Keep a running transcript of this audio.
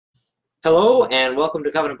Hello and welcome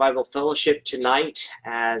to Covenant Bible Fellowship tonight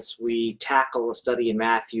as we tackle a study in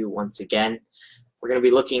Matthew once again. We're going to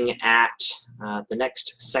be looking at the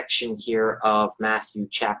next section here of Matthew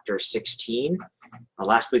chapter 16.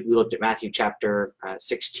 Last week we looked at Matthew chapter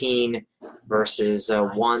 16 verses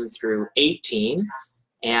 1 through 18,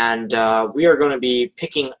 and we are going to be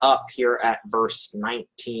picking up here at verse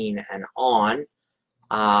 19 and on.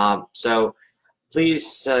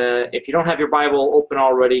 Please, if you don't have your Bible open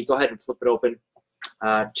already, go ahead and flip it open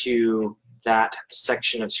to that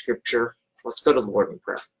section of Scripture. Let's go to the Lord in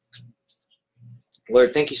prayer.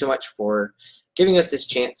 Lord, thank you so much for giving us this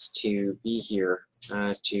chance to be here,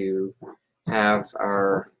 to have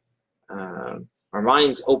our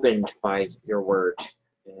minds opened by your word.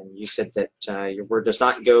 And you said that your word does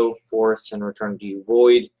not go forth and return to you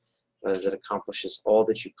void, but that it accomplishes all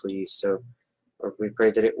that you please. So Lord, we pray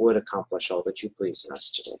that it would accomplish all that you please in us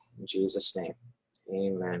today. In Jesus' name,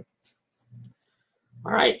 amen.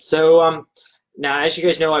 All right, so now, as you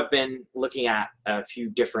guys know, I've been looking at a few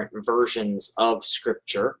different versions of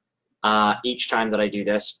Scripture each time that I do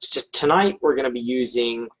this. Tonight, we're going to be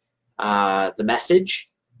using the Message,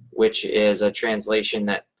 which is a translation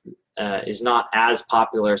that is not as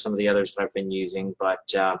popular as some of the others that I've been using,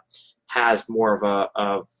 but has more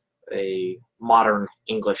of a modern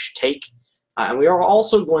English take. And we are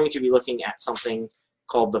also going to be looking at something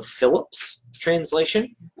called the Phillips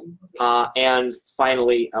translation. And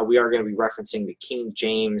finally, we are going to be referencing the King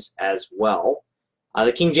James as well.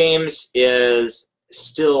 The King James is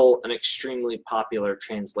still an extremely popular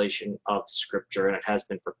translation of Scripture, and it has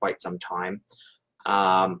been for quite some time.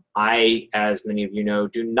 I, as many of you know,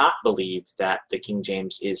 do not believe that the King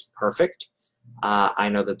James is perfect. I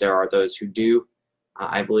know that there are those who do.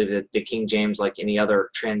 I believe that the King James, like any other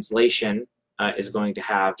translation, is going to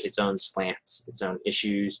have its own slants, its own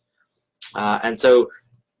issues. And so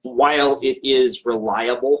while it is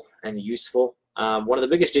reliable and useful, one of the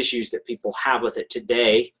biggest issues that people have with it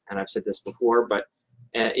today, and I've said this before, but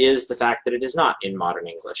is the fact that it is not in modern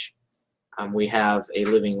English. We have a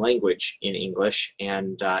living language in English,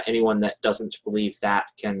 and anyone that doesn't believe that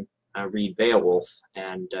can read Beowulf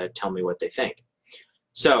and tell me what they think.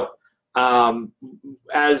 So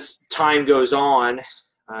as time goes on,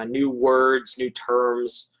 new words, new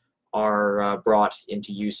terms are brought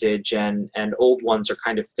into usage, and old ones are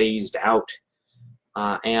kind of phased out.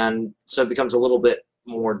 And so it becomes a little bit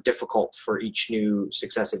more difficult for each new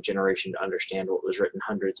successive generation to understand what was written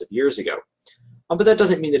hundreds of years ago. But that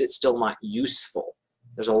doesn't mean that it's still not useful.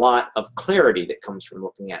 There's a lot of clarity that comes from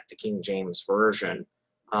looking at the King James Version,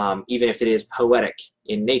 even if it is poetic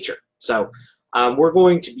in nature. So we're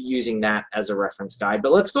going to be using that as a reference guide,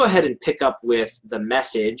 but let's go ahead and pick up with the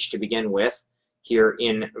Message to begin with here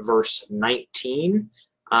in verse 19.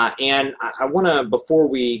 And I want to, before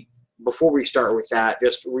we start with that,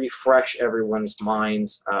 just refresh everyone's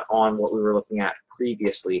minds on what we were looking at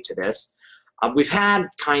previously to this. We've had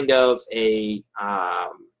kind of a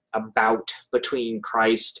bout between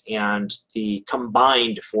Christ and the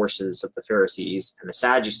combined forces of the Pharisees and the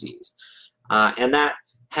Sadducees, and that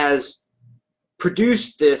has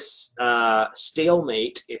produced this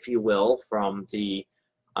stalemate, if you will, from the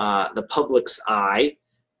public's eye,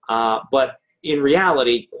 but in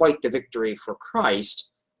reality, quite the victory for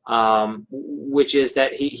Christ, which is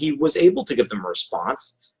that he was able to give them a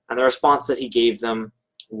response, and the response that he gave them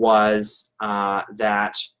was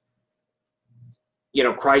that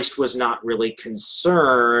Christ was not really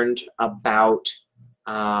concerned about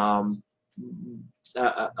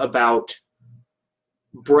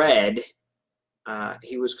bread.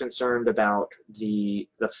 He was concerned about the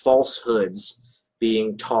falsehoods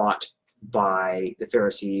being taught by the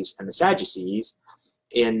Pharisees and the Sadducees,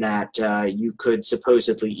 in that you could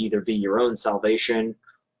supposedly either be your own salvation,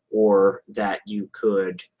 or that you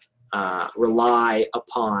could rely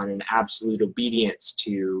upon an absolute obedience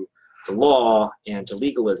to the law and to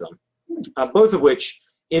legalism, both of which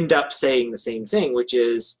end up saying the same thing, which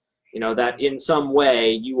is that in some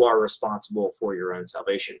way you are responsible for your own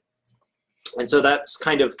salvation. And so that's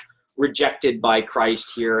kind of rejected by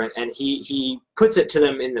Christ here, and he puts it to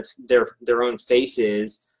them in their own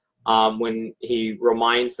faces when he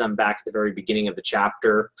reminds them back at the very beginning of the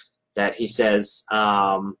chapter that he says,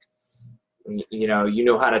 you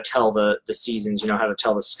know how to tell the seasons, you know how to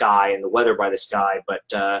tell the sky and the weather by the sky, but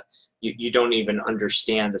you don't even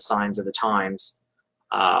understand the signs of the times.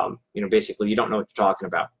 Basically you don't know what you're talking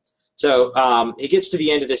about. So he gets to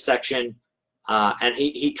the end of this section, and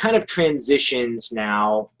he kind of transitions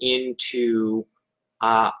now into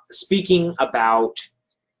speaking about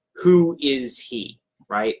who is he,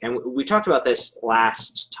 right? And we talked about this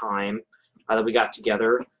last time that we got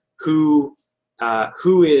together. who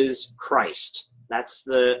is Christ. That's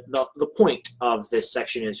the point of this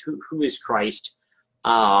section, is who is Christ.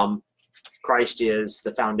 Christ is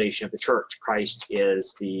the foundation of the church. Christ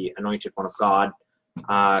is the anointed one of God.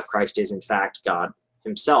 Christ is, in fact, God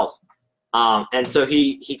himself. And so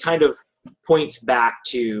he kind of points back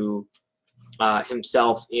to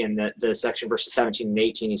himself in the section verses 17 and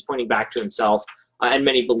 18. He's pointing back to himself, and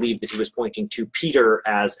many believe that he was pointing to Peter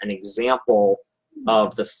as an example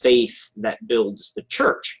of the faith that builds the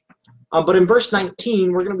church. But in verse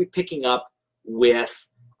 19, we're going to be picking up with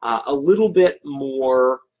a little bit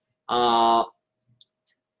more of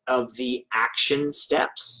the action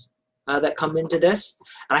steps that come into this.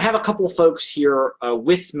 And I have a couple of folks here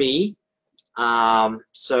with me,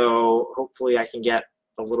 so hopefully I can get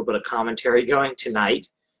a little bit of commentary going tonight.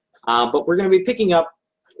 But we're going to be picking up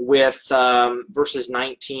with verses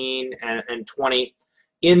 19 and 20.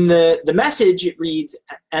 In the Message, it reads,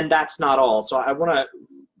 "And that's not all." So I want to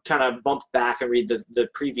kind of bump back and read the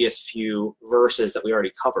previous few verses that we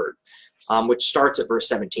already covered, which starts at verse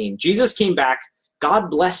 17. "Jesus came back.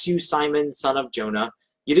 'God bless you, Simon, son of Jonah.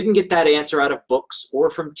 You didn't get that answer out of books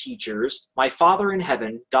or from teachers. My Father in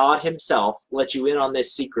heaven, God himself, let you in on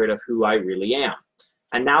this secret of who I really am.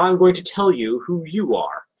 And now I'm going to tell you who you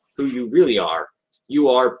are, who you really are. You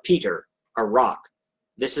are Peter, a rock.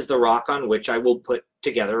 This is the rock on which I will put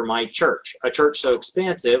together my church, a church so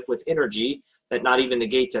expansive with energy that not even the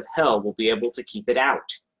gates of hell will be able to keep it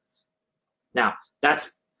out.'" Now,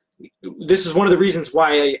 this is one of the reasons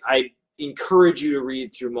why I encourage you to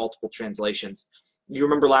read through multiple translations. You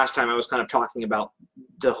remember last time I was kind of talking about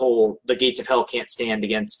the gates of hell can't stand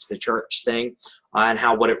against the church thing, and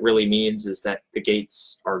how what it really means is that the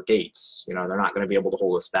gates are gates. You know, they're not going to be able to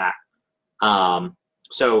hold us back.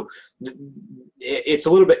 So it's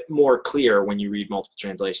a little bit more clear when you read multiple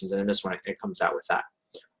translations, and in this one it comes out with that.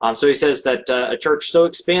 So he says that a church so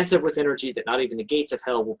expansive with energy that not even the gates of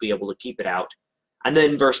hell will be able to keep it out. And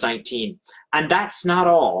then verse 19, "And that's not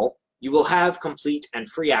all. You will have complete and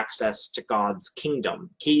free access to God's kingdom,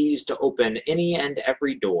 keys to open any and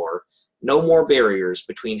every door, no more barriers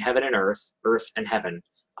between heaven and earth, earth and heaven.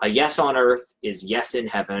 A yes on earth is yes in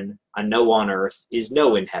heaven, a no on earth is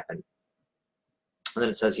no in heaven." And then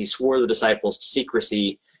it says he swore the disciples to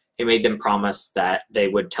secrecy. He made them promise that they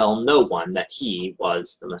would tell no one that he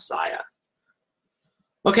was the Messiah.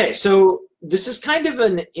 Okay, so this is kind of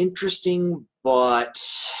an interesting but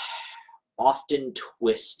often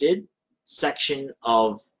twisted section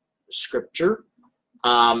of Scripture.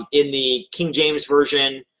 In the King James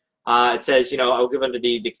Version, it says, I will give unto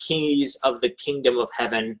thee the keys of the kingdom of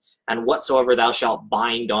heaven, and whatsoever thou shalt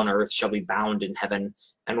bind on earth shall be bound in heaven,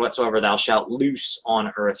 and whatsoever thou shalt loose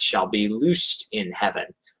on earth shall be loosed in heaven.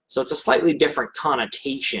 So it's a slightly different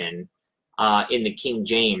connotation in the King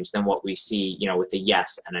James than what we see, with a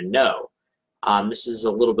yes and a no. This is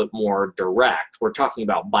a little bit more direct. We're talking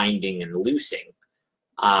about binding and loosing.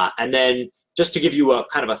 And then just to give you a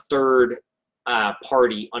kind of a third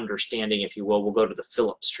party understanding, if you will, we'll go to the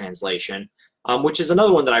Phillips translation, which is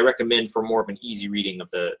another one that I recommend for more of an easy reading of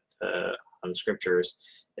the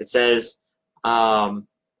scriptures. It says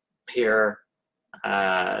here,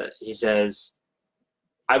 he says,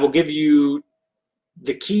 "I will give you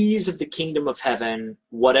the keys of the kingdom of heaven.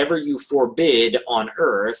 Whatever you forbid on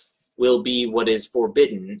earth will be what is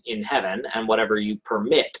forbidden in heaven, and whatever you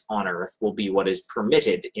permit on earth will be what is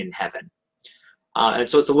permitted in heaven." And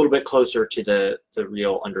so it's a little bit closer to the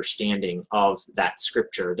real understanding of that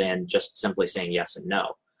scripture than just simply saying yes and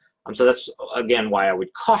no. So that's, again, why I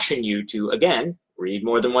would caution you to, again, read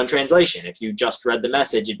more than one translation. If you just read the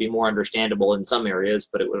Message, it'd be more understandable in some areas,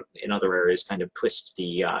 but it would, in other areas, kind of twist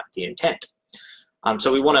the intent.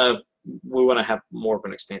 So we want to have more of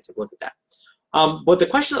an expansive look at that. But the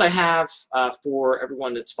question that I have for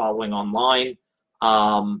everyone that's following online,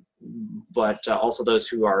 but also those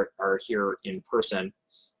who are here in person,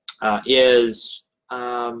 is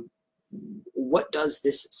what does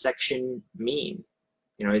this section mean?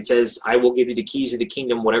 It says, "I will give you the keys of the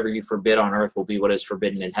kingdom. Whatever you forbid on earth will be what is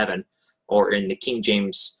forbidden in heaven." Or in the King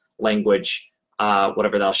James language,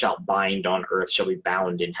 "Whatever thou shalt bind on earth shall be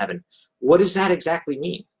bound in heaven." What does that exactly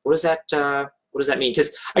mean? What does that mean?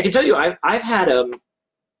 Because I can tell you, I've had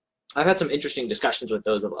some interesting discussions with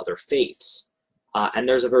those of other faiths, and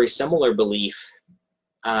there's a very similar belief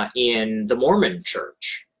in the Mormon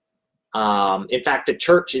Church. In fact, the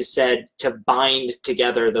church is said to bind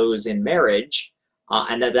together those in marriage,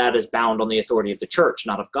 and that is bound on the authority of the church,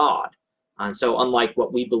 not of God. And so, unlike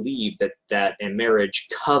what we believe that a marriage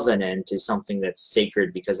covenant is something that's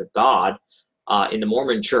sacred because of God, in the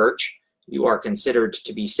Mormon Church, you are considered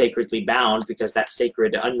to be sacredly bound because that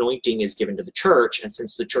sacred anointing is given to the church, and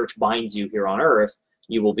since the church binds you here on earth,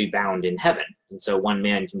 you will be bound in heaven. And so one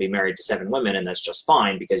man can be married to 7 women, and that's just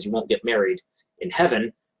fine because you won't get married in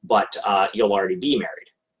heaven, but you'll already be married.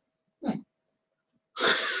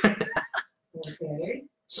 Okay.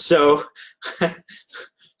 So,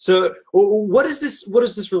 so what is this? What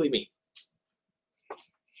does this really mean?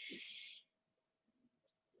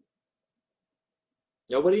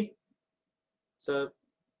 Nobody? So,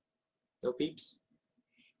 no peeps?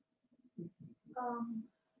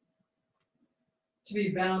 To be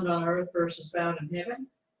bound on earth versus bound in heaven.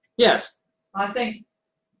 Yes. I think,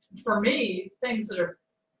 for me, things that are,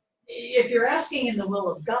 if you're asking in the will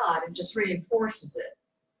of God, it just reinforces it.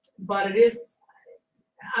 But it is,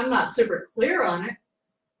 I'm not super clear on it,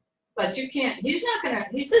 but you can't, he's not going to,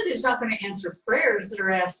 he says he's not going to answer prayers that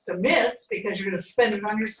are asked amiss because you're going to spend it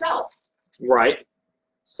on yourself. Right.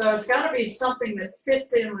 So it's got to be something that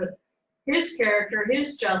fits in with his character,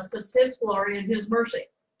 his justice, his glory, and his mercy.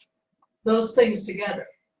 Those things together.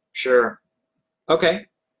 Sure. Okay.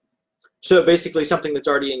 So basically something that's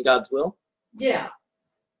already in God's will? Yeah.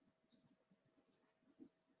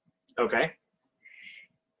 Okay.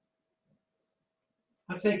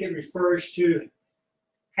 I think it refers to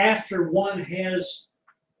after one has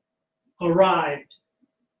arrived.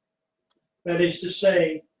 That is to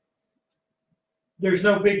say, there's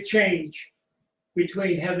no big change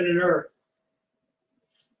between heaven and earth.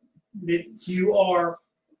 That you are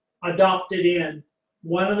adopted in,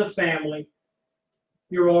 one of the family,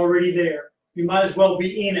 you're already there. You might as well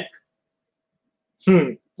be Enoch.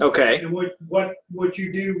 Okay. And what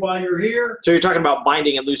you do while you're here. So you're talking about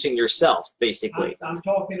binding and loosing yourself, basically. I'm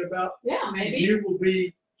talking about, Yeah, maybe. you will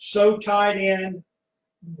be so tied in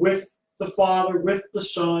with the Father, with the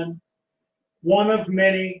Son, one of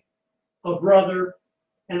many, a brother,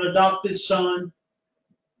 an adopted son.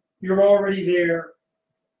 You're already there.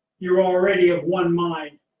 You're already of one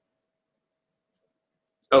mind.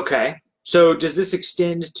 Okay. So does this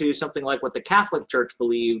extend to something like what the Catholic Church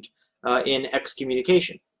believed in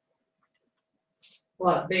excommunication?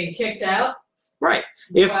 What, being kicked out? Right.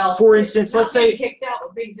 If, Well, for instance, let's not being say, kicked out,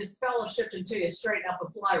 but being disfellowshipped until you straighten up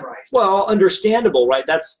and fly right. well, understandable, right?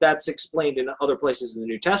 That's explained in other places in the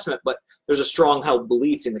New Testament, but there's a strong held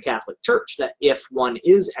belief in the Catholic Church that if one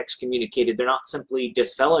is excommunicated, they're not simply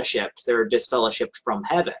disfellowshipped, they're disfellowshipped from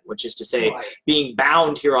heaven, which is to say, Right. being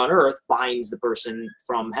bound here on earth binds the person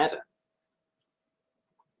from heaven.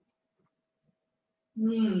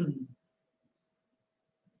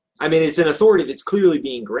 I mean, it's an authority that's clearly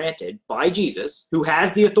being granted by Jesus, who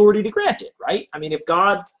has the authority to grant it, right? I mean, if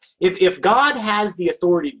God has the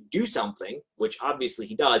authority to do something, which obviously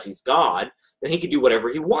he does, he's God, then he could do whatever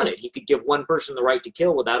he wanted. He could give one person the right to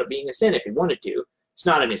kill without it being a sin if he wanted to. It's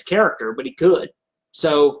not in his character, but he could.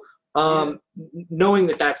 So, knowing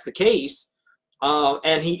that that's the case,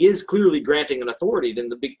 and he is clearly granting an authority, then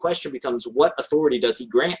the big question becomes, what authority does he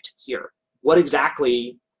grant here? What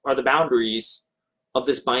exactly are the boundaries of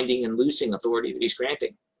this binding and loosing authority that he's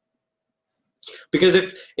granting? Because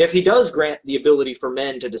if he does grant the ability for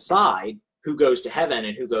men to decide who goes to heaven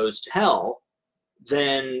and who goes to hell,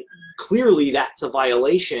 then clearly that's a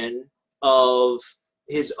violation of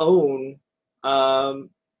his own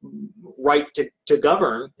right to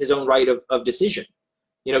govern, his own right of decision.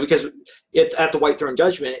 You know, because at the white throne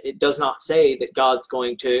judgment, it does not say that God's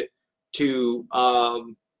going to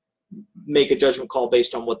make a judgment call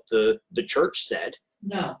based on what the church said.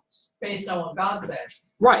 No, it's based on what God said.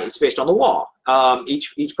 Right, it's based on the law.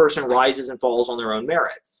 Each person rises and falls on their own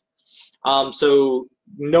merits. So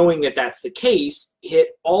knowing that that's the case,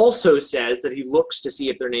 it also says that he looks to see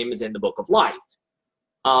if their name is in the book of life.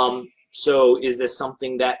 So is this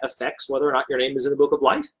something that affects whether or not your name is in the book of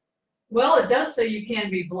life? Well, it does say you can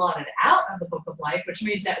be blotted out of the book of life, which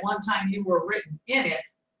means at one time you were written in it.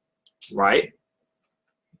 Right.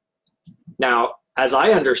 Now, as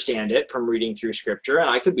I understand it from reading through Scripture, and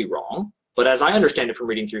I could be wrong, but as I understand it from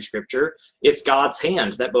reading through Scripture, it's God's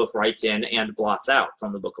hand that both writes in and blots out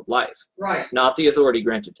from the book of life. Right. Not the authority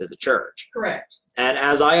granted to the church. Correct. And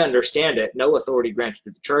as I understand it, no authority granted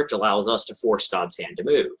to the church allows us to force God's hand to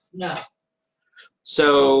move. No.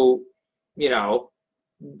 So, you know,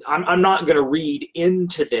 I'm not going to read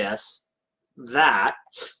into this but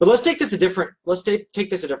let's take this a different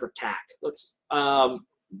tack. Let's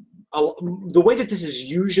the way that this is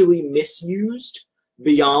usually misused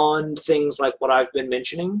beyond things like what I've been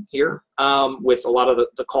mentioning here with a lot of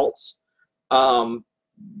the cults.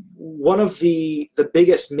 One of the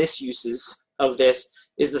biggest misuses of this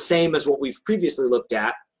is the same as what we've previously looked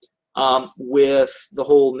at with the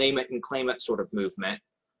whole name it and claim it sort of movement.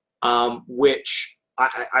 which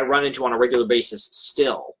I run into on a regular basis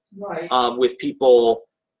still, Right. with people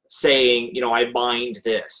saying, you know, I bind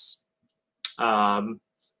this.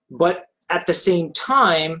 But at the same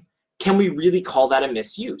time, can we really call that a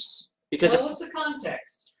misuse? Because Well, what's the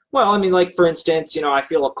context? well, I mean, like, for instance, you know, I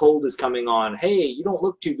feel a cold is coming on. Hey, you don't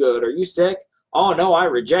look too good. Are you sick? Oh, no, I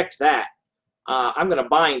reject that. I'm going to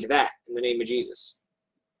bind that in the name of Jesus.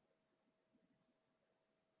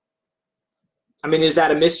 I mean, is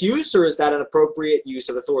that a misuse, or is that an appropriate use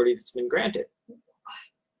of authority that's been granted?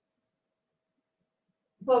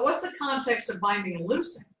 But what's the context of binding and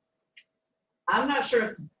loosing? I'm not sure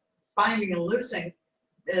it's binding and loosing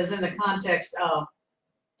is in the context of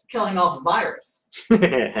killing off a virus.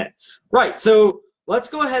 Right. So let's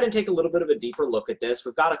go ahead and take a little bit of a deeper look at this.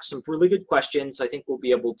 We've got some really good questions. I think we'll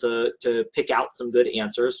be able to pick out some good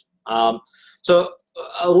answers. So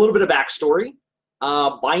a little bit of backstory.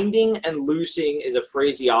 Binding and loosing is a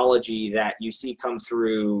phraseology that you see come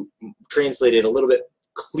through, translated a little bit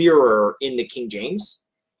clearer in the King James.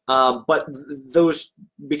 But those,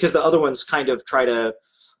 because the other ones kind of try to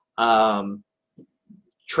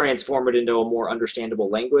transform it into a more understandable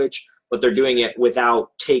language, but they're doing it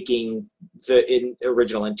without taking the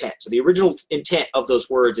original intent. So the original intent of those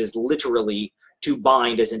words is literally to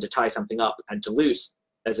bind, as in to tie something up, and to loose,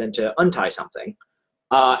 as in to untie something.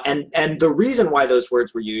 And the reason why those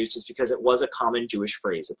words were used is because it was a common Jewish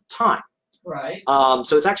phrase at the time. Right.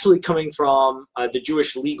 So it's actually coming from the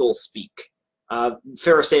Jewish legal speak,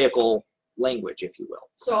 Pharisaical language, if you will.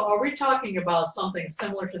 So are we talking about something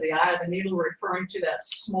similar to the eye of the needle, referring to that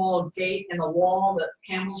small gate in the wall that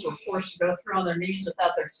camels were forced to go through on their knees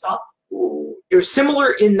without their stuff? It was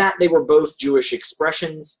similar in that they were both Jewish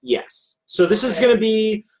expressions, yes. So this is going to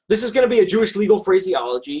be a Jewish legal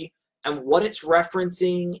phraseology, and what it's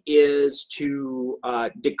referencing is to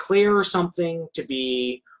declare something to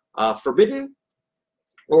be forbidden,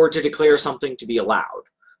 or to declare something to be allowed.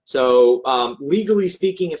 So legally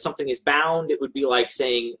speaking, if something is bound, it would be like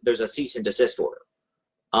saying there's a cease and desist order.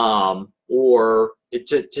 Or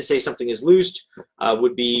to say something is loosed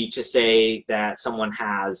would be to say that someone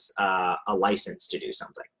has a license to do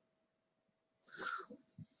something.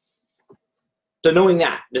 So knowing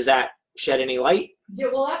that, does that shed any light? Yeah,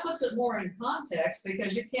 well, that puts it more in context,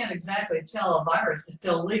 because you can't exactly tell a virus it's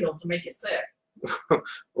illegal to make you sick.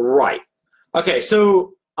 Right. Okay,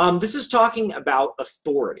 so this is talking about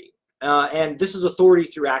authority. And this is authority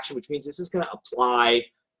through action, which means this is going to apply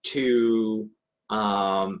to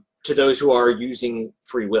those who are using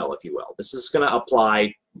free will, if you will. This is going to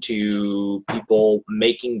apply to people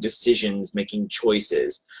making decisions, making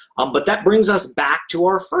choices. But that brings us back to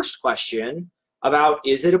our first question about,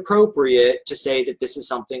 is it appropriate to say that this is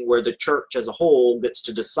something where the church as a whole gets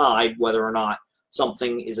to decide whether or not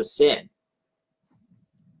something is a sin?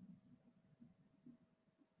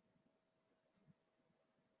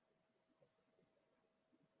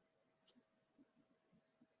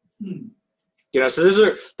 You know,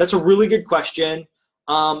 so that's a really good question.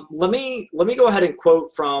 Let me go ahead and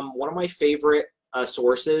quote from one of my favorite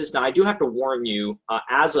sources. Now, I do have to warn you,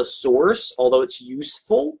 as a source, although it's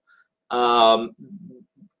useful, I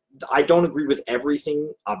don't agree with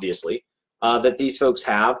everything, obviously, that these folks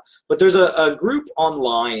have. But there's a group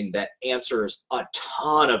online that answers a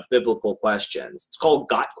ton of biblical questions. It's called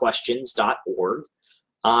gotquestions.org.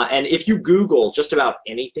 And if you Google just about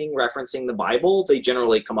anything referencing the Bible, they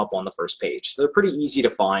generally come up on the first page. So they're pretty easy to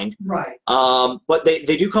find. Right. But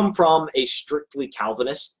they do come from a strictly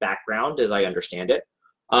Calvinist background, as I understand it.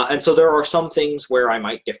 And so there are some things where I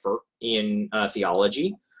might differ in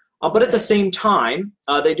theology. But at the same time,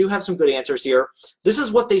 they do have some good answers here. This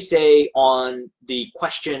is what they say on the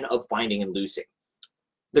question of binding and loosing.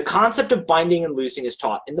 The concept of binding and loosing is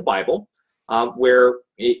taught in the Bible, where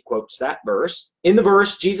it quotes that verse. In the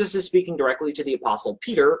verse, Jesus is speaking directly to the apostle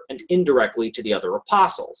Peter and indirectly to the other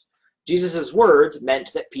apostles. Jesus' words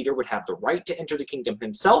meant that Peter would have the right to enter the kingdom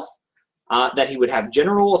himself, that he would have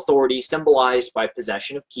general authority symbolized by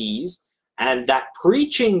possession of keys, and that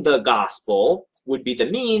preaching the gospel would be the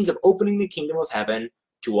means of opening the kingdom of heaven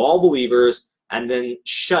to all believers and then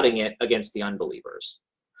shutting it against the unbelievers.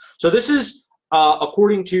 So this is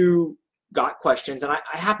according to Got Questions, and I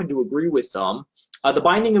happen to agree with them. The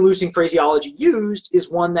binding and loosing phraseology used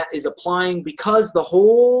is one that is applying because the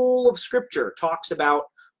whole of Scripture talks about,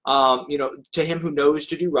 you know, to him who knows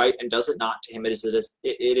to do right and does it not, to him it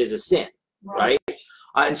is a sin, right?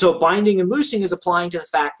 And so binding and loosing is applying to the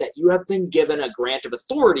fact that you have been given a grant of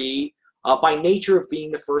authority by nature of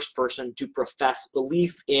being the first person to profess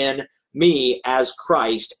belief in me as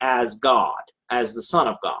Christ, as God, as the Son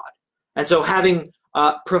of God. And so having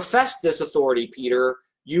professed this authority, Peter,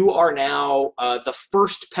 You are now the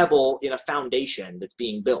first pebble in a foundation that's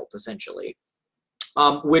being built, essentially,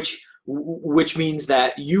 which means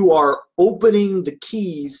that you are opening the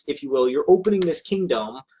keys, if you will. You're opening this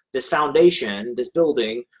kingdom, this foundation, this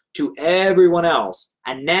building, to everyone else.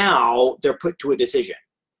 And now they're put to a decision.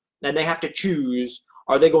 And they have to choose,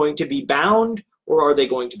 are they going to be bound or are they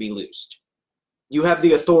going to be loosed? You have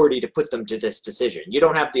the authority to put them to this decision. You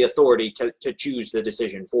don't have the authority to choose the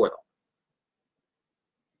decision for them.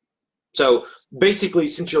 So basically,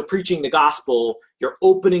 since you're preaching the gospel, you're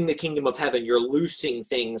opening the kingdom of heaven, you're loosing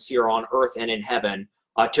things here on earth and in heaven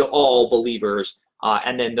to all believers.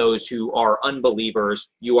 And then those who are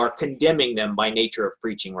unbelievers, you are condemning them by nature of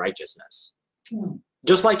preaching righteousness.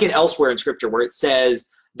 Just like in elsewhere in Scripture where it says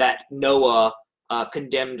that Noah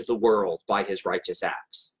condemned the world by his righteous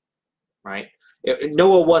acts, right?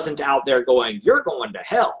 Noah wasn't out there going, you're going to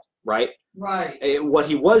hell, right? Right. What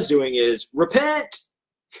he was doing is, repent!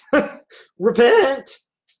 Repent!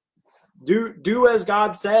 Do as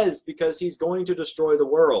God says, because he's going to destroy the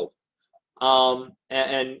world.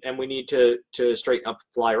 And we need to straighten up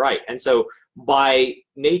and fly right. And so by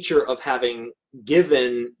nature of having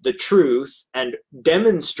given the truth and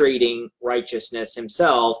demonstrating righteousness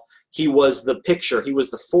himself, he was the picture, he was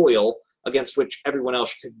the foil against which everyone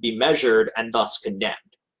else could be measured and thus condemned.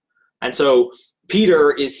 And so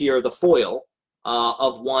Peter is here the foil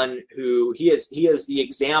of one who, he is the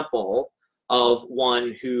example of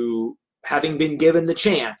one who, having been given the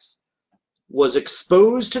chance, was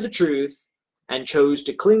exposed to the truth and chose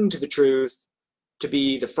to cling to the truth, to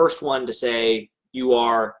be the first one to say, you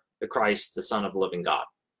are the Christ, the Son of the living God.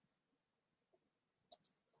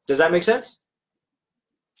 Does that make sense?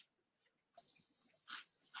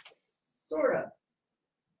 Sort of.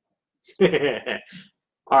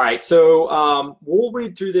 All right, so we'll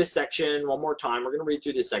read through this section one more time. We're going to read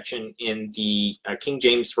through this section in the King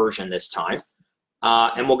James Version this time.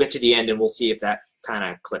 And we'll get to the end and we'll see if that kind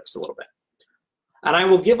of clicks a little bit. And I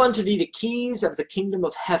will give unto thee the keys of the kingdom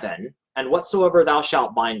of heaven, and whatsoever thou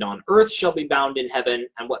shalt bind on earth shall be bound in heaven,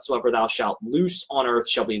 and whatsoever thou shalt loose on earth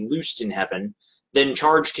shall be loosed in heaven. Then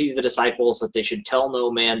charged he the disciples that they should tell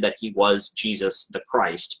no man that he was Jesus the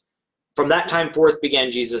Christ. From that time forth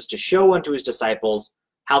began Jesus to show unto his disciples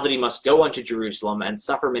how that he must go unto Jerusalem and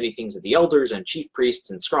suffer many things of the elders and chief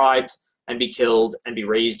priests and scribes, and be killed and be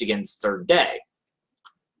raised again the third day.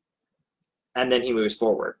 And then he moves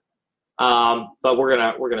forward. But we're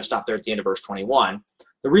gonna stop there at the end of verse 21.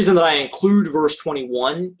 The reason that I include verse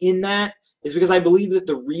 21 in that is because I believe that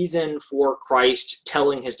the reason for Christ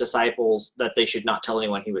telling his disciples that they should not tell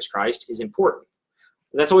anyone he was Christ is important.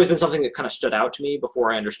 That's always been something that kind of stood out to me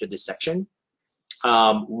before I understood this section.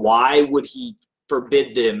 Why would he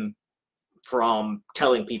forbid them from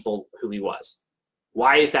telling people who he was?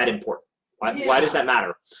 Why is that important? Why does that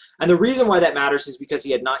matter? And the reason why that matters is because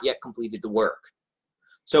he had not yet completed the work.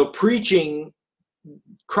 So preaching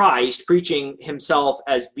Christ, preaching himself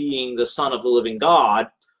as being the Son of the living God,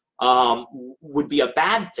 would be a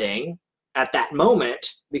bad thing at that moment,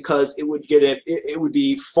 because it would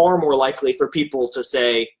be far more likely for people to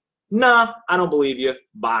say, nah, I don't believe you,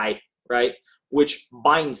 bye, right? Which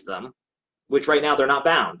binds them, which right now they're not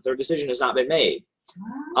bound. Their decision has not been made.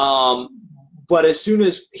 But as soon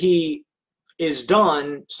as he is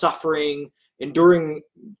done suffering, enduring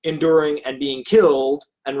and being killed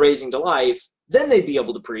and raising to life, then they'd be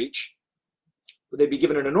able to preach. They'd be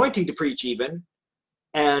given an anointing to preach even,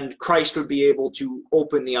 and Christ would be able to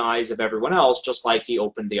open the eyes of everyone else, just like he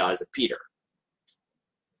opened the eyes of Peter.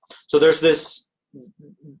 So there's this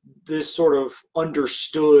sort of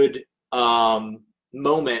understood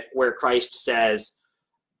moment where Christ says,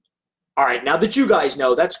 all right, now that you guys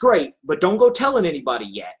know, that's great, but don't go telling anybody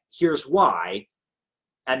yet. Here's why.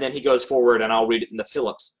 And then he goes forward, and I'll read it in the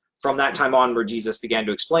Phillips. From that time onward, Jesus began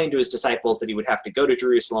to explain to his disciples that he would have to go to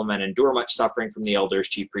Jerusalem and endure much suffering from the elders,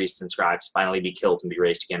 chief priests, and scribes, finally be killed and be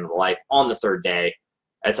raised again to life on the third day,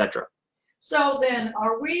 etc. So then,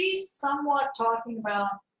 are we somewhat talking about,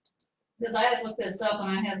 because I had looked this up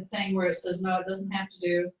and I had a thing where it says, no, it doesn't have to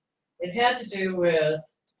do, it had to do with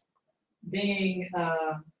being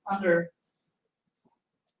under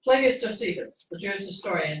Flavius Josephus, the Jewish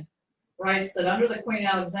historian, writes that under the Queen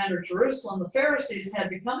Alexandra, Jerusalem, the Pharisees had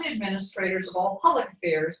become the administrators of all public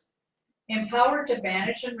affairs, empowered to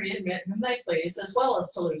banish and readmit whom they please, as well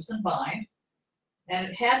as to loose and bind. And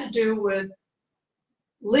it had to do with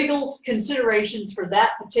legal considerations for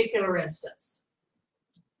that particular instance.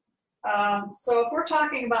 So if we're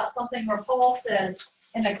talking about something where Paul said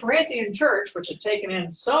in the Corinthian church, which had taken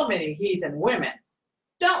in so many heathen women,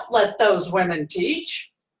 don't let those women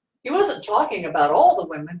teach. He wasn't talking about all the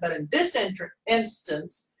women, but in this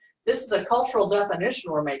instance, this is a cultural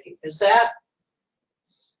definition we're making. Is that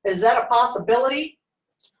a possibility?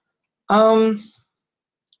 I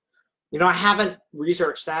haven't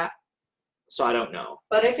researched that, so I don't know.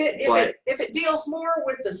 But if it deals more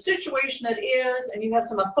with the situation that is, and you have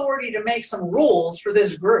some authority to make some rules for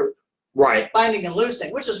this group, Right. binding and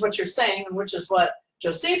loosing, which is what you're saying, and which is what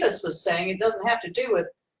Josephus was saying. It doesn't have to do with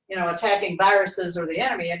attacking viruses or the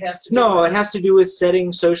enemy. It has to do No, it has to do with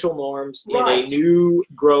setting social norms in a Right. new,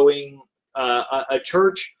 growing a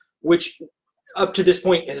church, which up to this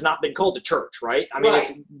point has not been called a church, right? I mean,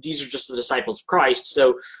 Right. these are just the disciples of Christ.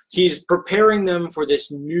 So he's preparing them for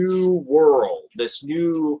this new world, this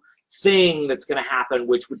new thing that's going to happen,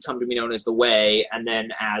 which would come to be known as the Way, and then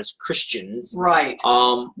as Christians. right.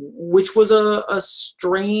 Which was a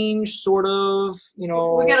strange sort of, We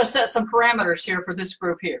got to set some parameters here for this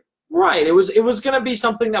group here. right. It was going to be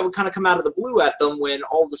something that would kind of come out of the blue at them when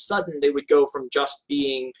all of a sudden they would go from just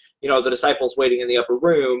being, the disciples waiting in the upper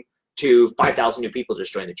room to 5,000 new people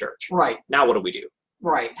just join the church. Right. Now what do we do?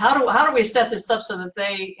 Right. How do we set this up so that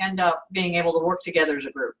they end up being able to work together as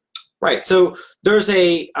a group? Right. So there's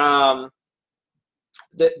there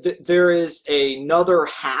is another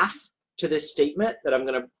half to this statement that I'm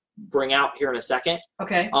going to bring out here in a second.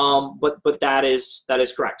 Okay. But that is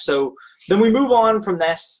correct. So then we move on from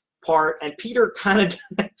this part, and Peter kind of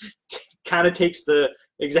takes the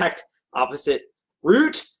exact opposite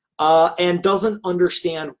route and doesn't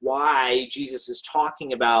understand why Jesus is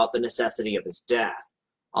talking about the necessity of his death.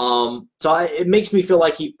 It makes me feel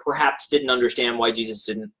like he perhaps didn't understand why Jesus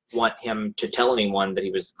didn't want him to tell anyone that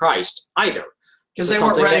he was the Christ either. Because they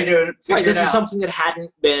weren't ready to figure Right, this it is out. something that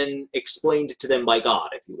hadn't been explained to them by God,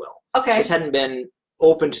 if you will. Okay. This hadn't been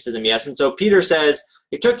opened to them yet. And so Peter says,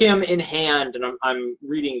 he took him in hand, and I'm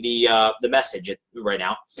reading the message right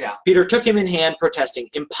now. Yeah. Peter took him in hand, protesting,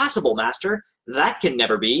 "Impossible, Master, that can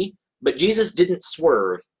never be." But Jesus didn't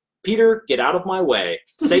swerve. "Peter, get out of my way.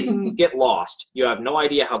 Satan, get lost. You have no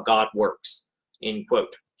idea how God works." End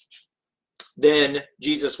quote. Then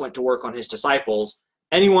Jesus went to work on his disciples.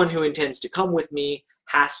 "Anyone who intends to come with me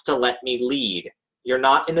has to let me lead. You're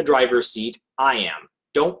not in the driver's seat. I am.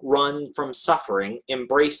 Don't run from suffering.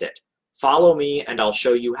 Embrace it. Follow me and I'll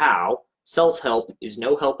show you how. Self-help is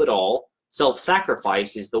no help at all.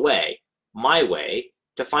 Self-sacrifice is the way, my way,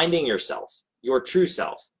 to finding yourself, your true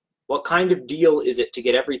self. What kind of deal is it to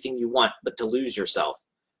get everything you want but to lose yourself?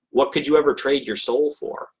 What could you ever trade your soul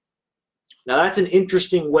for?" Now that's an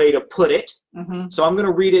interesting way to put it. Mm-hmm. So I'm going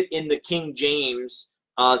to read it in the King James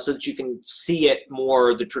so that you can see it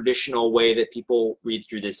more the traditional way that people read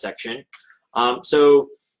through this section. So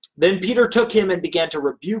then Peter took him and began to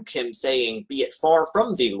rebuke him, saying, "Be it far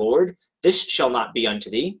from thee, Lord, this shall not be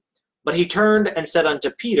unto thee." But he turned and said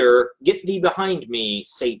unto Peter, "Get thee behind me,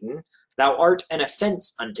 Satan. Thou art an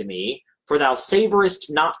offense unto me, for thou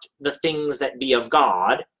savorest not the things that be of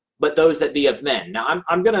God, but those that be of men." Now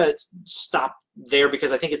I'm going to stop there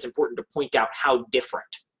because I think it's important to point out how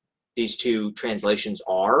different these two translations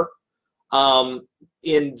are.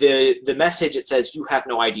 In the Message, it says, "You have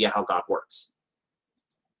no idea how God works."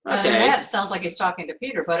 And Okay. that sounds like he's talking to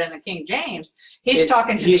Peter, but in the King James, he's It-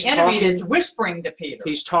 talking to he's the enemy talking- that's whispering to Peter.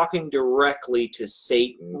 He's talking directly to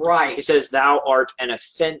Satan. Right. He says, "Thou art an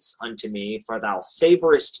offense unto me, for thou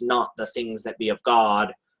savorest not the things that be of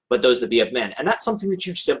God, but those that be of men." And that's something that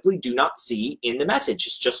you simply do not see in the Message.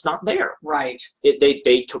 It's just not there. Right.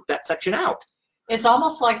 They took that section out. It's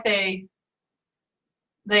almost like they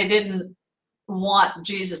didn't want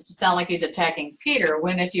Jesus to sound like he's attacking Peter,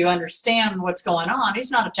 when if you understand what's going on, he's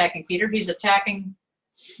not attacking Peter, he's attacking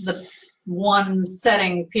the one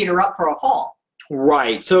setting Peter up for a fall.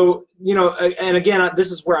 Right. So, and again,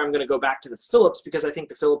 this is where I'm going to go back to the Phillips, because I think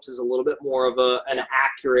the Phillips is a little bit more of an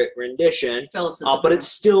accurate rendition, Phillips is but it's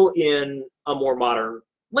still in a more modern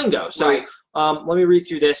lingo. So right. let me read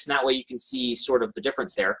through this, and that way you can see sort of the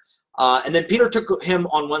difference there. And then Peter took him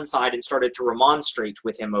on one side and started to remonstrate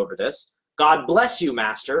with him over this. "God bless you,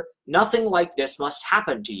 Master. Nothing like this must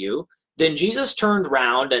happen to you." Then Jesus turned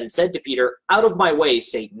round and said to Peter, "Out of my way,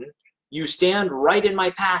 Satan. You stand right in my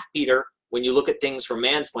path, Peter, when you look at things from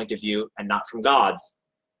man's point of view and not from God's."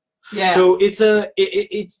 Yeah. So it's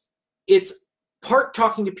part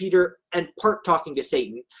talking to Peter and part talking to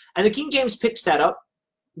Satan. And the King James picks that up,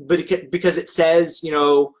 but because it says, he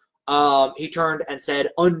turned and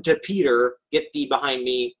said unto Peter, "Get thee behind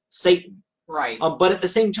me, Satan." right. But at the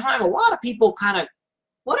same time, a lot of people kind of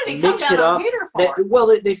What did he come mix down it on up. Peter for?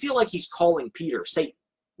 They feel like he's calling Peter Satan,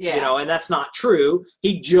 yeah. and that's not true.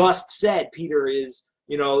 He just said Peter is,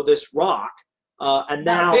 this rock. And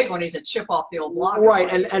Not now, a big one. He's a chip off the old block. is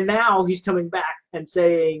right, what he and is. now he's coming back and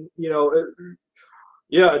saying,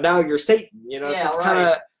 yeah, now you're Satan. So Yeah, it's kind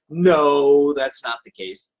of, no, that's not the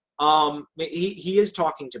case. He is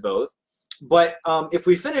talking to both. But if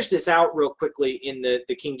we finish this out real quickly in the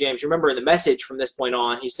King James, remember in the Message from this point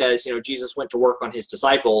on, he says, Jesus went to work on his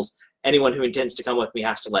disciples. Anyone who intends to come with me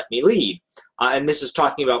has to let me lead. And this is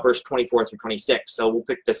talking about verse 24 through 26. So we'll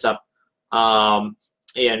pick this up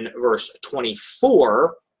in verse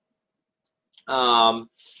 24,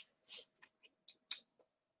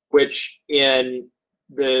 which in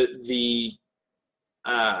the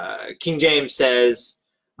King James says,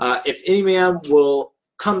 if any man will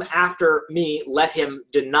come after me, let him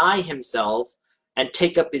deny himself and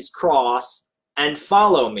take up his cross and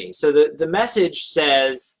follow me. So the Message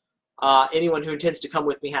says, anyone who intends to come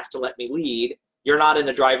with me has to let me lead. You're not in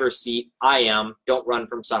the driver's seat. I am. Don't run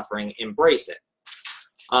from suffering. Embrace it.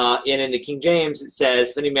 And in the King James, it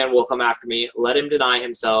says, if any man will come after me, let him deny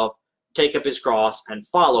himself, take up his cross, and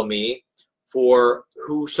follow me. For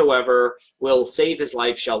whosoever will save his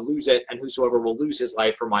life shall lose it, and whosoever will lose his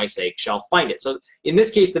life for my sake shall find it. So in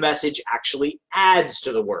this case, the Message actually adds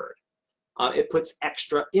to the word. It puts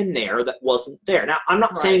extra in there that wasn't there. Now, I'm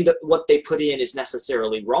not saying that what they put in is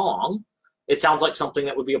necessarily wrong. It sounds like something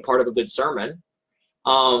that would be a part of a good sermon,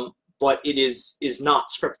 but it is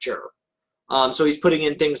not Scripture. So he's putting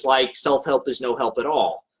in things like self-help is no help at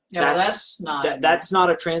all. Yeah, that's not. That's not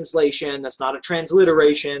a translation. That's not a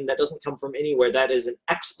transliteration. That doesn't come from anywhere. That is an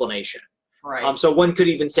explanation. Right. So one could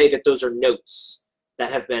even say that those are notes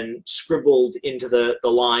that have been scribbled into the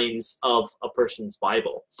lines of a person's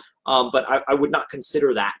Bible. But I would not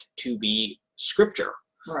consider that to be Scripture.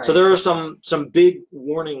 Right. So there are some big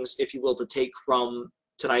warnings, if you will, to take from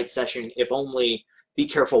tonight's session. If only be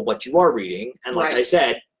careful what you are reading. And like I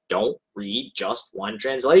said, don't read just one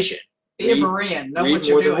translation. Be a Berean. Know read what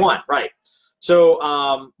you're more doing. than one, right?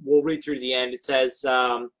 So we'll read through to the end. It says,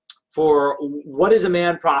 for what is a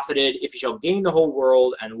man profited if he shall gain the whole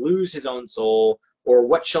world and lose his own soul? Or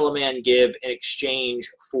what shall a man give in exchange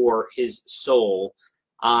for his soul?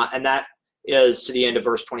 And that is to the end of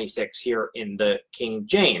verse 26 here in the King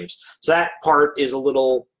James. So that part is a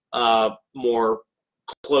little more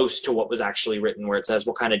close to what was actually written, where it says,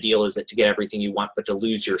 what kind of deal is it to get everything you want but to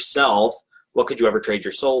lose yourself? What could you ever trade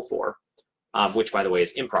your soul for? Which, by the way,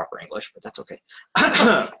 is improper English, but that's okay.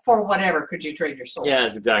 For whatever could you trade your soul?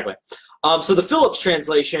 Yes, exactly. So the Phillips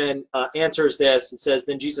translation answers this. It says,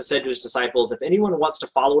 then Jesus said to his disciples, if anyone wants to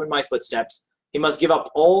follow in my footsteps, he must give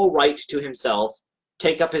up all right to himself,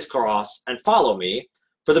 take up his cross, and follow me.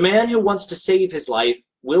 For the man who wants to save his life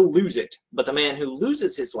will lose it, but the man who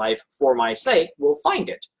loses his life for my sake will find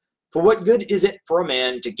it. For what good is it for a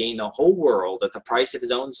man to gain the whole world at the price of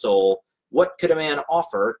his own soul? What could a man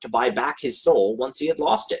offer to buy back his soul once he had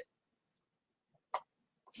lost it?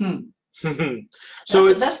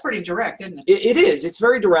 So that's pretty direct, isn't it? It is. It's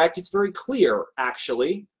very direct. It's very clear,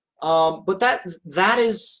 actually. But that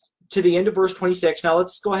is to the end of verse 26. Now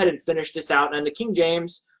let's go ahead and finish this out. And in the King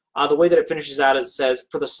James, the way that it finishes out is it says,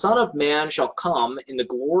 for the Son of Man shall come in the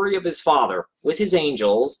glory of his Father with his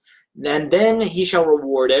angels, and then he shall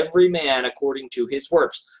reward every man according to his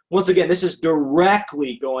works. Once again, this is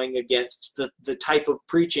directly going against the type of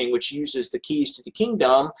preaching which uses the keys to the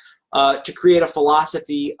kingdom to create a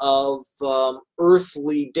philosophy of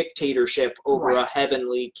earthly dictatorship over a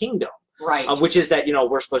heavenly kingdom. Right. Which is that,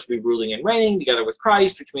 we're supposed to be ruling and reigning together with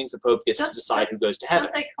Christ, which means the Pope gets to decide who goes to heaven.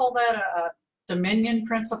 Don't they call that a dominion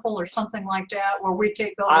principle or something like that, where we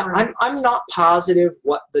take over? I'm not positive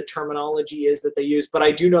what the terminology is that they use, but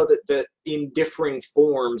I do know that in differing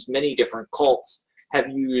forms, many different cults have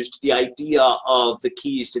used the idea of the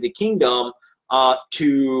keys to the kingdom and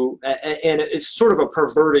it's sort of a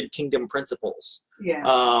perverted kingdom principles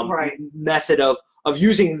method of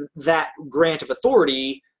using that grant of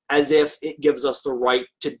authority as if it gives us the right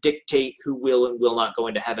to dictate who will and will not go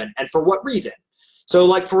into heaven, and for what reason. So,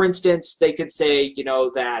 like, for instance, they could say,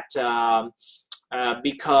 that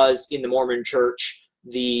because in the Mormon Church,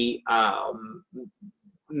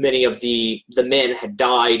 many of the men had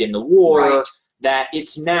died in the war, that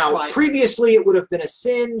it's now, previously it would have been a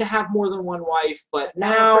sin to have more than one wife, but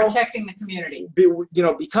now we're protecting the community.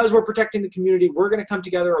 Because we're protecting the community, we're going to come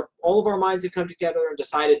together, all of our minds have come together and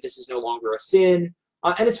decided this is no longer a sin.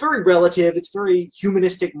 And it's very relative, it's very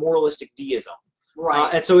humanistic, moralistic deism.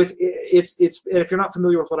 Right. And so it's if you're not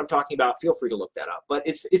familiar with what I'm talking about, feel free to look that up. But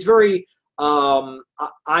it's very I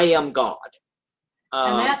am God.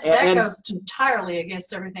 And that goes entirely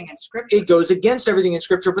against everything in Scripture. It goes against everything in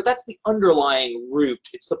Scripture, but that's the underlying root.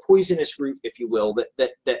 It's the poisonous root, if you will,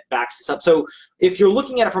 that backs this up. So if you're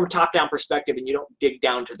looking at it from a top-down perspective and you don't dig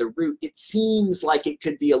down to the root, it seems like it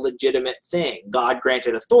could be a legitimate thing. God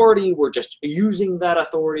granted authority. We're just using that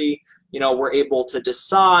authority. We're able to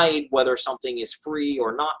decide whether something is free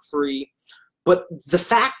or not free. But the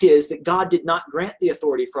fact is that God did not grant the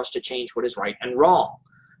authority for us to change what is right and wrong.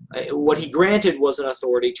 What he granted was an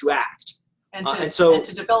authority to act. And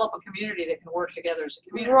to develop a community that can work together as a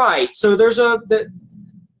community. Right. So there's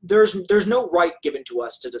no right given to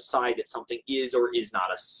us to decide that something is or is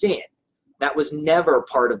not a sin. That was never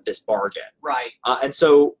part of this bargain. Right. And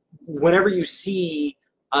so whenever you see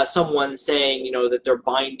someone saying, that they're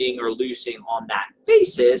binding or loosing on that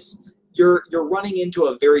basis, you're running into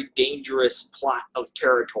a very dangerous plot of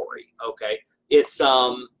territory. Okay. It's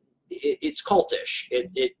cultish.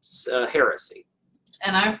 It's heresy.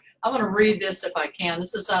 And I'm going to read this if I can.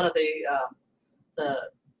 This is out of the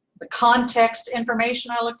context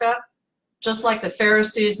information I looked up. Just like the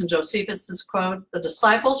Pharisees and Josephus' quote, the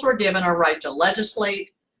disciples were given a right to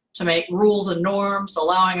legislate, to make rules and norms,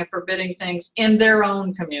 allowing and forbidding things in their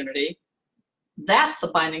own community. That's the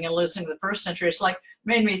binding and loosing of the first century. It's like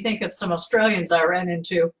made me think of some Australians I ran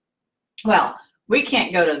into. Well, we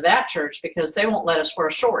can't go to that church because they won't let us wear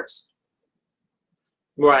shorts.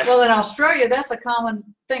 Right. Well, in Australia, that's a common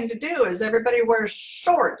thing to do, is everybody wears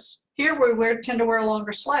shorts. Here we tend to wear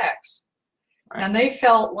longer slacks. Right. And they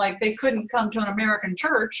felt like they couldn't come to an American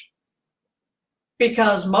church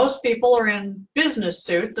because most people are in business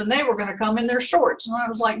suits and they were going to come in their shorts. And I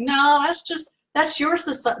was like, no, that's your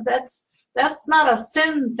society. That's not a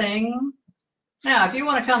sin thing. Now, if you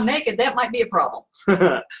want to come naked, that might be a problem.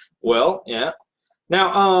 Well, yeah.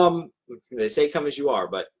 Now, they say come as you are,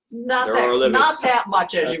 but not that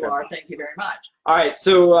much as you are. Thank you very much. All right,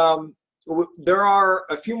 so there are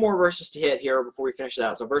a few more verses to hit here before we finish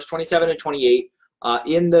that. So verse 27 and 28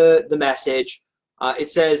 in the Message, it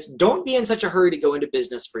says, "Don't be in such a hurry to go into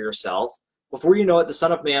business for yourself. Before you know it, the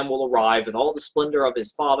Son of Man will arrive with all the splendor of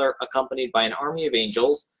his Father, accompanied by an army of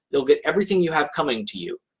angels. You'll get everything you have coming to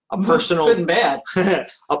you. A personal, good and bad.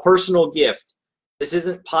 A personal gift. This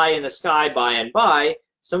isn't pie in the sky by and by.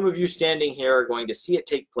 Some of you standing here are going to see it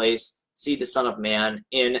take place, see the Son of Man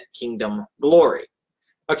in kingdom glory."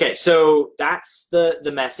 Okay, so that's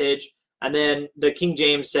the Message. And then the King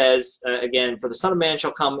James says, again, "For the Son of Man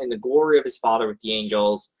shall come in the glory of his Father with the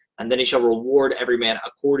angels, and then he shall reward every man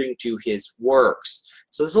according to his works."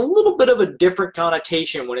 So there's a little bit of a different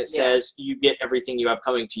connotation when it says you get everything you have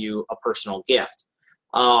coming to you, a personal gift.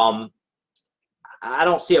 I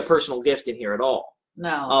don't see a personal gift in here at all.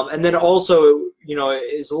 No. And then also,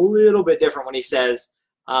 is a little bit different when he says,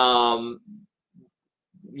 that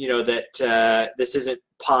this isn't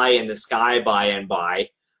pie in the sky by and by.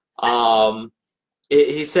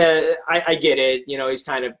 He said, I get it. He's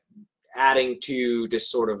kind of adding to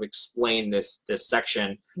sort of explain this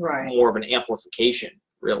section, right. More of an amplification,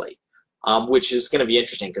 really, which is going to be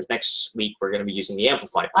interesting because next week we're going to be using the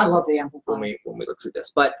Amplified. I love the Amplified when we look through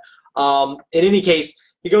this. But in any case,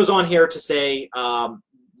 he goes on here to say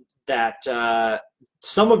that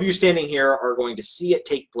some of you standing here are going to see it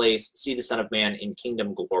take place, see the Son of Man in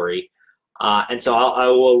kingdom glory. And so I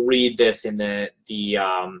will read this in the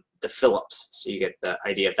Phillips, so you get the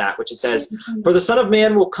idea of that, which it says, "For the Son of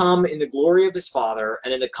Man will come in the glory of his Father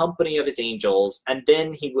and in the company of his angels, and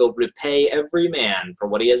then he will repay every man for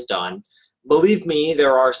what he has done. Believe me,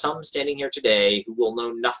 there are some standing here today who will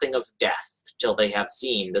know nothing of death till they have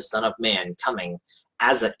seen the Son of Man coming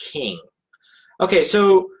as a king." Okay,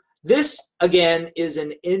 so this, again, is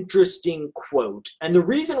an interesting quote. And the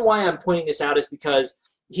reason why I'm pointing this out is because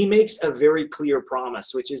he makes a very clear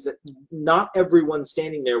promise, which is that not everyone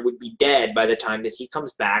standing there would be dead by the time that he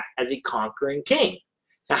comes back as a conquering king.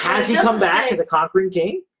 Now, has he come back as a conquering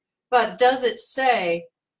king? But does it say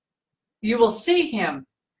you will see him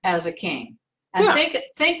as a king? And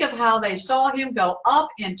think of how they saw him go up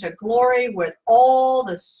into glory with all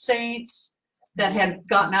the saints that had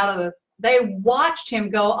gotten out of they watched him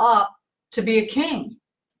go up to be a king.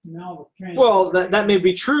 Well, that may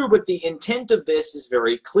be true, but the intent of this is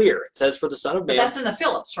very clear. It says, "For the Son of Man." But that's in the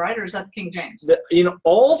Phillips, right? Or is that the King James?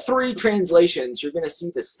 All three translations, you're going to see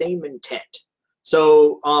the same intent.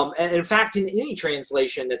 So, and in fact, in any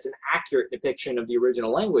translation that's an accurate depiction of the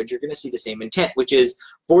original language, you're going to see the same intent, which is,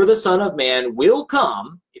 "For the Son of Man will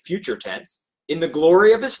come," future tense, "in the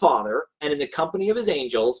glory of his Father and in the company of his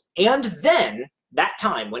angels, and then, that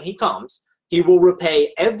time when he comes, he will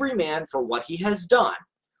repay every man for what he has done."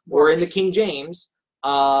 Or in the King James,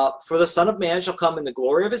 For the Son of Man shall come in the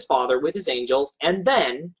glory of his Father with his angels, and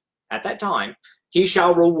then, at that time, he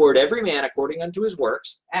shall reward every man according unto his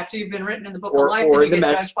works. After you've been written in the book Or- of life, or and you in the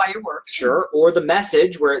get mess- judged by your works. Sure. Or the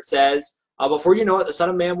Message, where it says, before you know it, the Son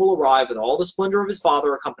of Man will arrive with all the splendor of his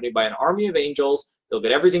Father, accompanied by an army of angels. He'll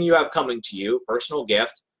get everything you have coming to you, personal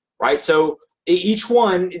gift, right? So each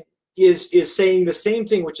one is saying the same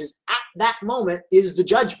thing, which is at that moment is the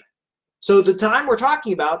judgment. So the time we're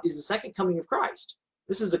talking about is the second coming of Christ.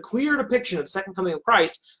 This is a clear depiction of the second coming of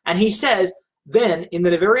Christ. And he says, then in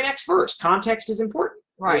the very next verse, context is important.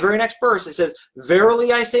 Right. The very next verse, it says,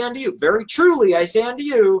 verily I say unto you, very truly I say unto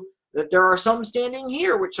you, that there are some standing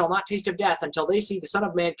here which shall not taste of death until they see the Son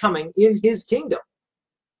of Man coming in his kingdom.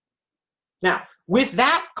 Now, with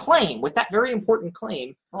that claim, with that very important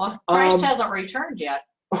claim, Well, Christ hasn't returned yet,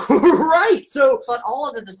 right, so but all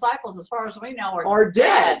of the disciples, as far as we know, are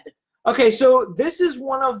dead. Okay, so this is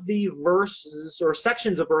one of the verses or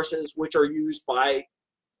sections of verses which are used by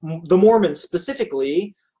the Mormons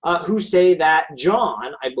specifically, who say that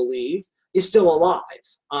John, I believe, is still alive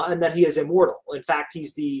and that he is immortal. In fact,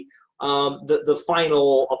 he's the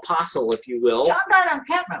final apostle, if you will. John died on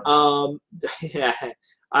Patmos. Yeah,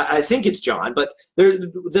 I think it's John, but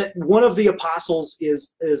one of the apostles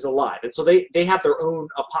is alive, and so they have their own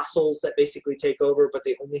apostles that basically take over, but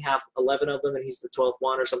they only have 11 of them, and he's the 12th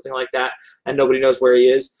one or something like that, and nobody knows where he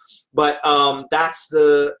is. But that's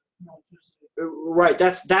the right.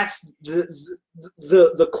 That's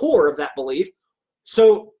the core of that belief.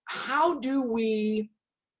 So how do we,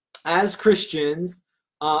 as Christians,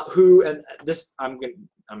 who, and this I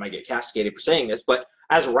might get castigated for saying this, but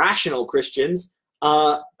as rational Christians,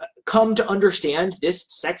 come to understand this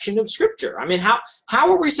section of Scripture? I mean, how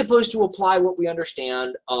are we supposed to apply what we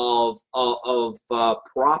understand of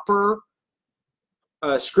proper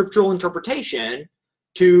scriptural interpretation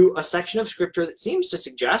to a section of Scripture that seems to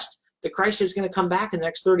suggest that Christ is going to come back in the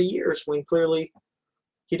next 30 years when clearly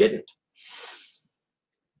he didn't?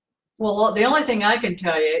 Well, the only thing I can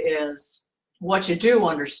tell you is what you do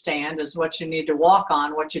understand is what you need to walk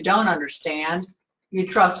on. What you don't understand, you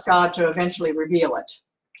trust God to eventually reveal it.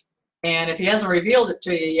 And if he hasn't revealed it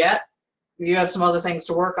to you yet, you have some other things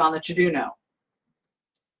to work on that you do know.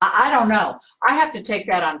 I don't know. I have to take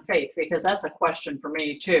that on faith, because that's a question for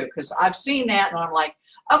me too, because I've seen that and I'm like,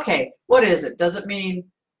 okay, what is it? Does it mean,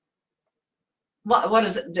 what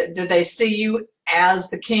is it? Did they see you as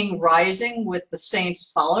the king rising with the saints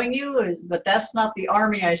following you? But that's not the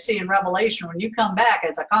army I see in Revelation. When you come back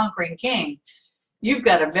as a conquering king, you've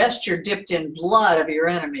got a vesture dipped in blood of your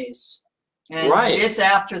enemies. And Right. It's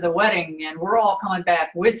after the wedding, and we're all coming back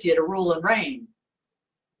with you to rule and reign.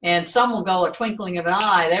 And some will go a twinkling of an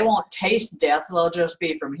eye. They won't taste death. They'll just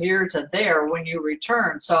be from here to there when you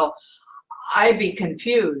return. So I'd be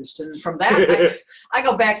confused. And from that, I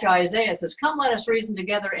go back to Isaiah. It says, come, let us reason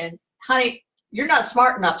together. And honey, you're not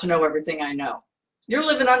smart enough to know everything I know. You're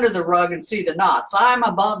living under the rug and see the knots. I'm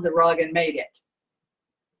above the rug and made it.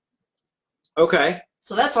 Okay.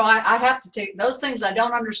 So that's why I have to take those things I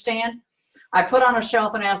don't understand. I put on a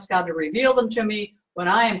shelf and ask God to reveal them to me when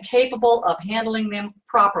I am capable of handling them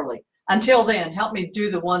properly. Until then, help me do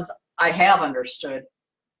the ones I have understood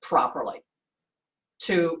properly,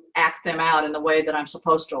 to act them out in the way that I'm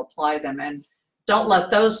supposed to apply them. And don't let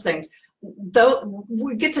those things, though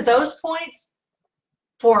we get to those points,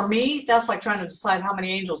 for me, that's like trying to decide how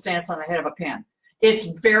many angels dance on the head of a pin.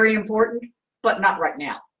 It's very important, but not right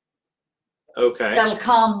now. Okay. That'll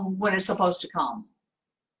come when it's supposed to come.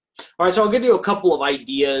 All right, so I'll give you a couple of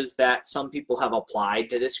ideas that some people have applied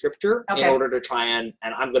to this scripture in Okay. order to try and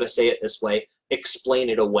I'm going to say it this way, explain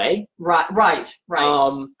it away. Right.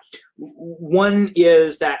 One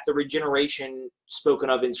is that the regeneration spoken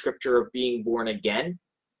of in scripture of being born again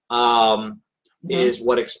is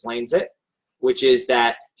what explains it, which is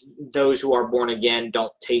that those who are born again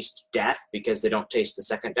don't taste death because they don't taste the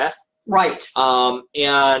second death. Right.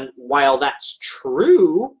 And while that's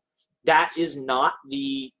true, that is not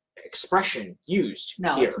the expression used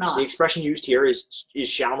No, here. it's not. The expression used here is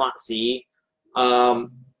shall not see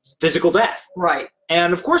physical death. Right.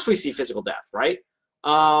 And of course we see physical death, right?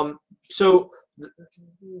 So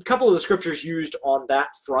a couple of the scriptures used on that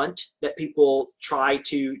front that people try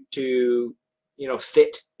to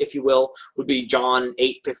fit, if you will, would be John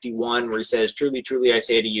 8:51, where he says, truly, truly, I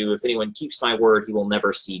say to you, if anyone keeps my word, he will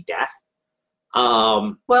never see death.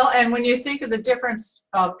 Well, and when you think of the difference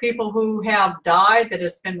of people who have died that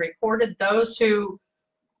has been recorded, those who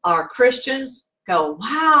are Christians go,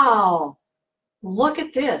 wow, look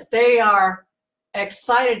at this. They are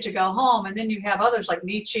excited to go home. And then you have others like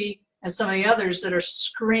Nietzsche and some of the others that are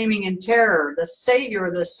screaming in terror, the Savior,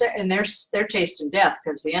 and they're tasting death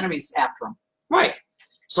because the enemy's after them. Right.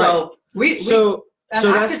 So So and so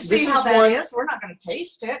I that's could see this how is that one. is. We're not going to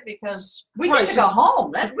taste it because we Right, get to so- go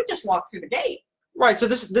home. We just walk through the gate. Right. So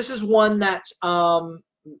this is one that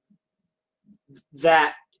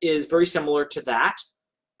that is very similar to that.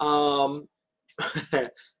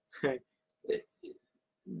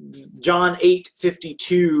 John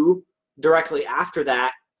 8:52, directly after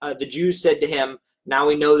that, the Jews said to him, "Now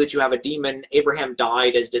we know that you have a demon. Abraham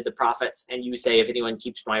died, as did the prophets, and you say, if anyone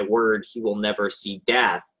keeps my word, he will never see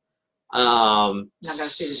death." Not going to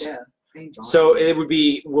see the death. Angel. So it would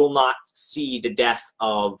be, will not see the death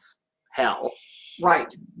of hell,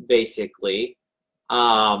 Right. basically.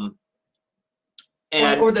 And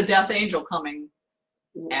Or the death angel coming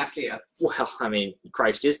after you. well, I mean,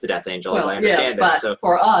 Christ is the death angel, as I understand yes, it. but So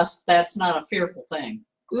for us, that's not a fearful thing.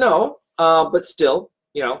 no, but still,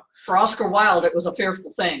 For Oscar Wilde, it was a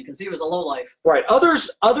fearful thing because he was a lowlife. right.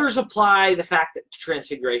 Others apply the fact that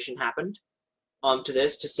transfiguration happened to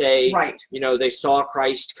this to say, Right. they saw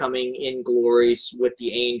Christ coming in glory with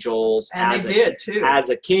the angels And as they did too. as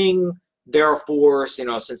a king. Therefore,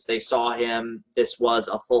 since they saw him, this was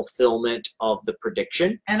a fulfillment of the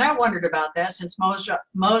prediction. And I wondered about that since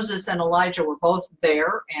Moses and Elijah were both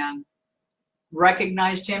there and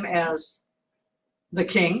recognized him as the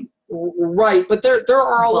king. Right, but there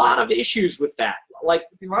are a lot of issues with that. Like,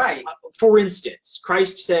 Right. for instance,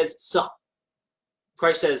 Christ says some.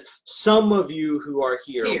 Christ says, some of you who are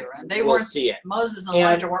here And they will weren't. see it. Moses and And-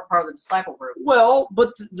 Elijah weren't part of the disciple group. Well,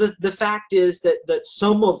 but the fact is that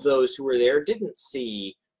some of those who were there didn't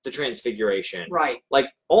see the transfiguration. Right. Like,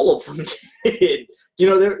 all of them did.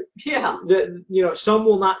 Yeah. Some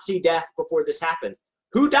will not see death before this happens.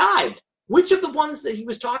 Who died? Which of the ones that he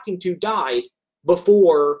was talking to died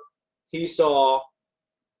before he saw,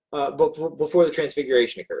 before the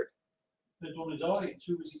transfiguration occurred? Depends on his audience.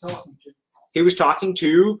 Who was he talking to? He was talking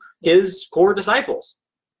to his core disciples.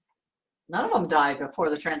 None of them died before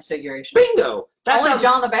the transfiguration. Bingo! Only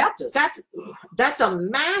John the Baptist. That's a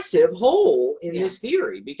massive hole in this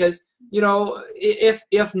theory because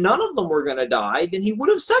if none of them were going to die, then he would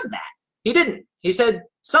have said that. He didn't. He said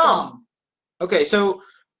some. Okay, so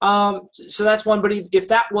that's one. But if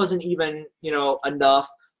that wasn't even enough,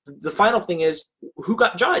 the final thing is, who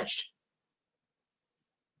got judged?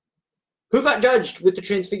 Who got judged with the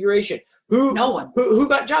transfiguration? No one. Who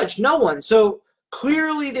got judged? No one. So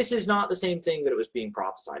clearly, this is not the same thing that it was being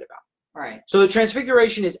prophesied about. Right. So the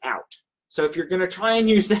transfiguration is out. So if you're going to try and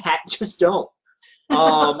use that, just don't.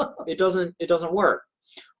 It doesn't work.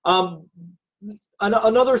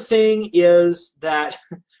 Another thing is that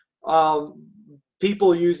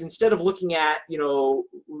people use, instead of looking at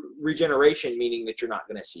regeneration, meaning that you're not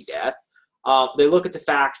going to see death, they look at the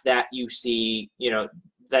fact that you see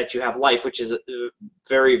that you have life, which is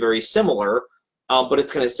very, very similar, but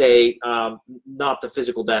it's going to say not the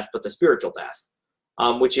physical death, but the spiritual death,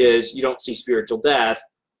 which is you don't see spiritual death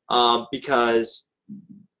because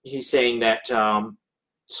he's saying that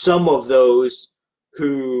some of those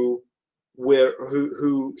who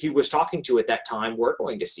he was talking to at that time were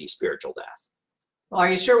going to see spiritual death. Well, are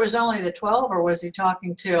you sure it was only the 12, or was he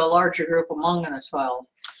talking to a larger group among the 12?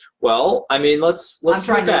 Well, I mean, let's I'm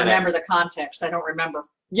trying to look at remember the context. I don't remember.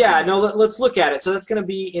 Yeah, no, let's look at it. So that's going to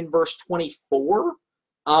be in verse 24,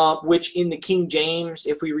 which in the King James,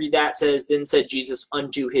 if we read that, says, "Then said Jesus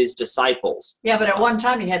unto his disciples." Yeah, but at one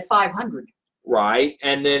time he had 500. Right,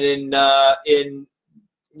 and then in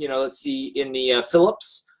let's see, in the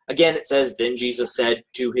Phillips, again it says, "Then Jesus said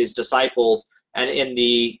to his disciples," and in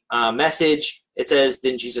the Message it says,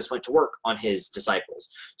 "Then Jesus went to work on his disciples."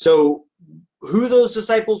 So who those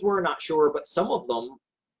disciples were, not sure, but some of them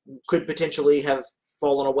could potentially have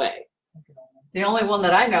fallen away. The only one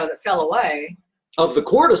that I know that fell away. Of the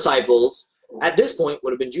core disciples, at this point,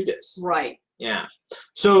 would have been Judas. Right. Yeah.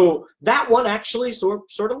 So that one actually sort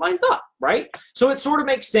of lines up, right? So it sort of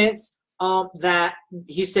makes sense that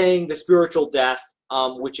he's saying the spiritual death,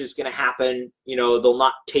 which is going to happen, they'll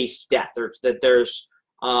not taste death. There's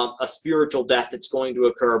a spiritual death that's going to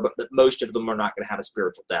occur, but that most of them are not going to have a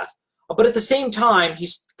spiritual death. But at the same time,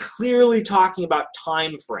 he's clearly talking about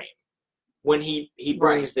time frame when he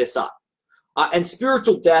brings this up. And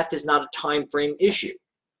spiritual death is not a time frame issue.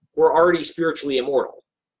 We're already spiritually immortal.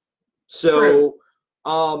 So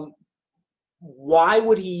why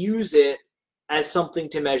would he use it as something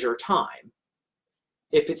to measure time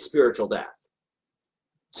if it's spiritual death?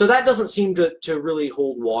 So that doesn't seem to really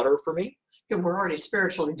hold water for me. We're already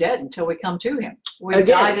spiritually dead until we come to him. We Again,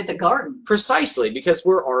 died at the garden. Precisely, because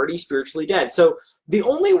we're already spiritually dead. So the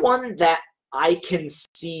only one that I can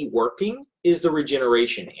see working is the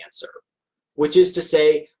regeneration answer, which is to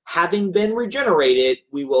say, having been regenerated,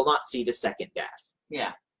 we will not see the second death.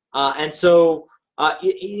 Yeah. And so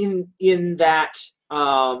in that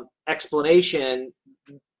explanation,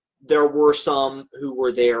 there were some who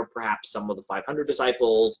were there, perhaps some of the 500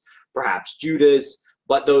 disciples, perhaps Judas,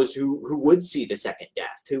 but those who would see the second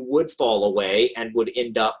death, who would fall away and would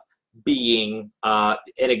end up being an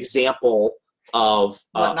example of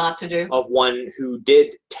What not to do? of one who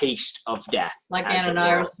did taste of death, Like as it were,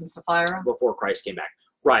 Ananias and Sapphira? before Christ came back.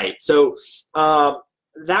 Right. So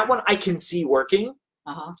that one I can see working,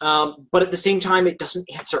 but at the same time, it doesn't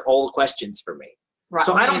answer all the questions for me. Right.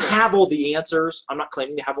 So I don't have all the answers. I'm not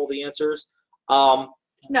claiming to have all the answers.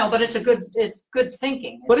 No, but it's good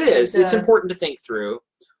thinking. But it is. It's important to think through.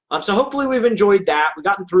 So hopefully we've enjoyed that. We've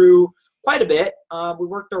gotten through quite a bit. We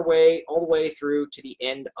worked our way all the way through to the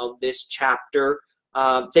end of this chapter.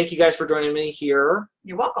 Thank you guys for joining me here.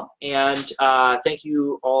 You're welcome. And thank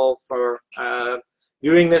you all for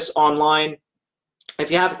viewing this online. If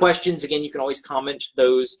you have questions, again, you can always comment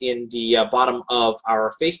those in the bottom of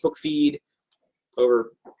our Facebook feed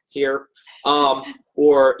over here,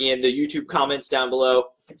 or in the YouTube comments down below.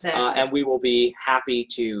 Exactly. And we will be happy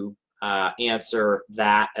to answer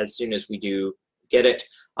that as soon as we do get it.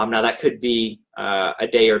 Now that could be a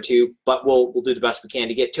day or two, but we'll do the best we can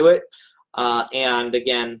to get to it. And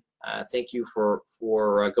again, thank you for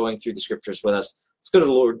going through the scriptures with us. Let's go to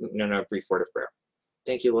the Lord in a brief word of prayer.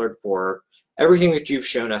 Thank you, Lord, for everything that you've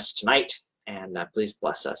shown us tonight, and please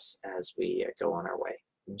bless us as we go on our way.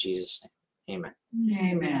 In Jesus' name, amen.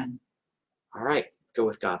 Amen. All right, go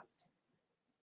with God.